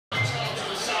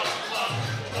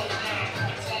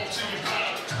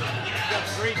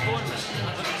great tournament.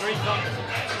 It was a great tournament.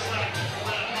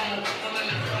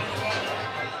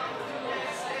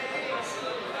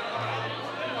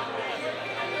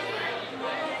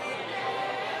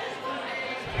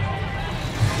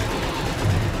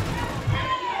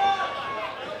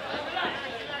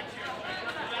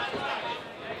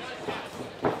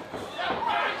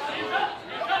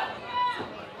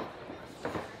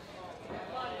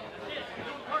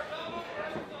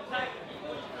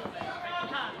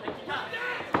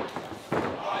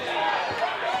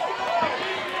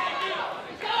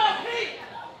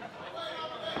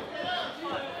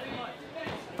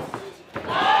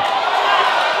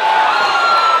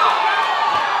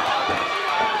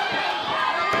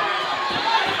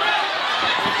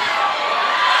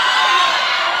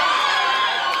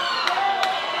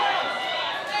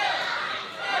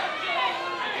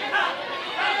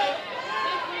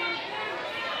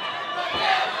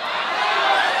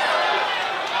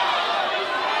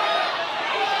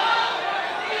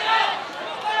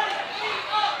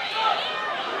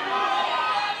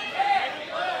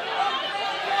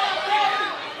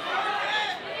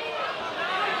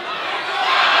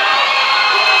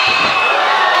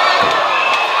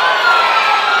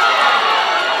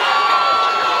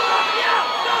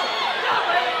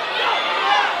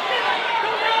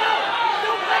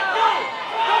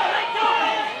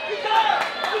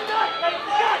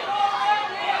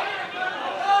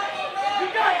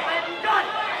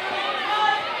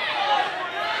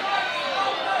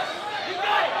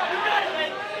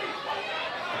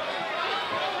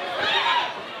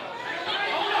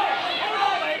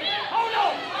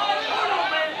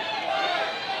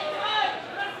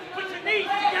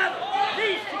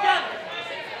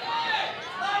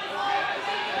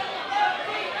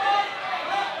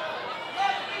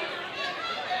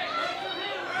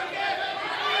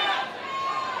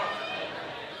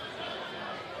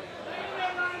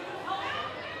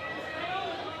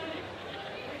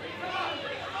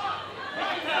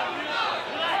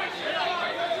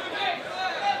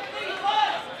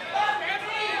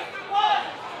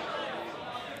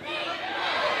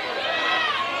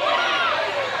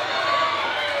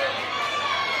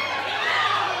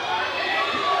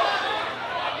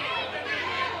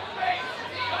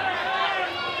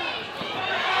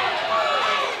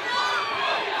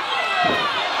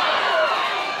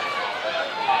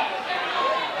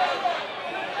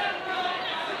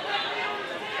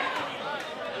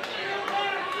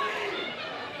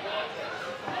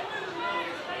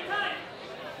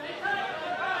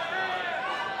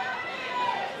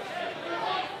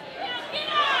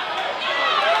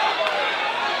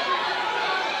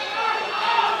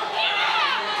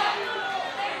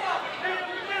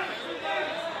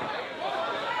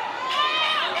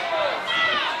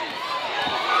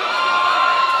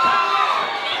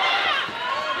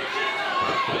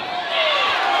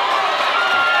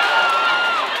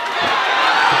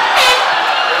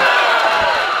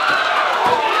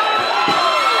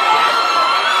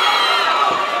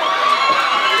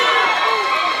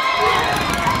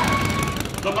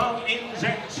 The bout ends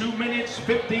at 2 minutes,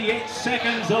 58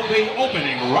 seconds of the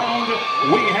opening round.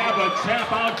 We have a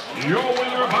tap out. Your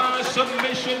winner by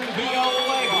submission via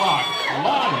leg lock,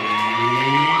 Lonnie.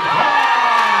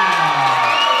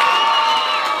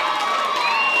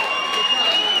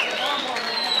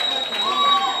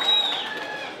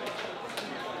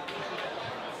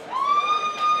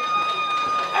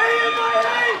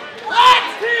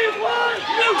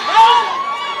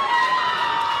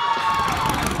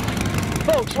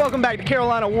 Folks, welcome back to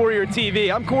Carolina Warrior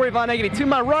TV. I'm Corey Von Agony. To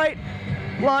my right,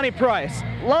 Lonnie Price.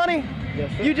 Lonnie,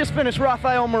 yes, you just finished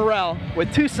Rafael Morel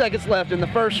with 2 seconds left in the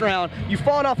first round. You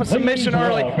fought off a submission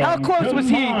early. How close was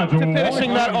he to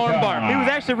finishing that armbar? He was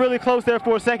actually really close there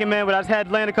for a second, man, but I just had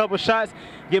to land a couple of shots,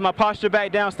 get my posture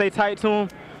back down, stay tight to him.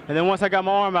 And then once I got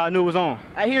my arm out, I knew it was on.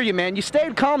 I hear you, man. You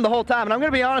stayed calm the whole time, and I'm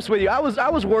going to be honest with you. I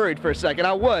was worried for a second.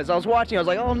 I was watching. I was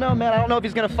like, oh, no, man, I don't know if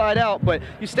he's going to fight out. But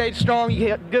you stayed strong, you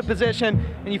hit good position,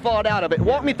 and you fought out of it.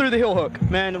 Walk me through the heel hook.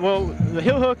 Man, well, the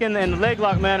heel hook and the leg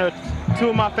lock, man, are two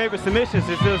of my favorite submissions.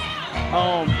 It's just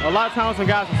a lot of times when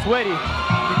guys are sweaty, you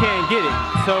can't get it.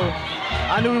 So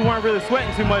I knew we weren't really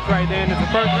sweating too much right there. And in the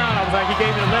first round, I was like, he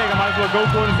gave me the leg. I might as well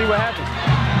go for it and see what happens.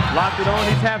 Locked it on.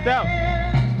 He tapped out.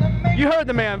 You heard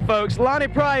the man, folks. Lonnie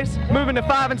Price moving to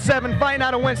 5-7, fighting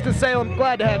out of Winston-Salem.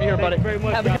 Glad to have you here, buddy. Thank you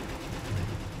very much.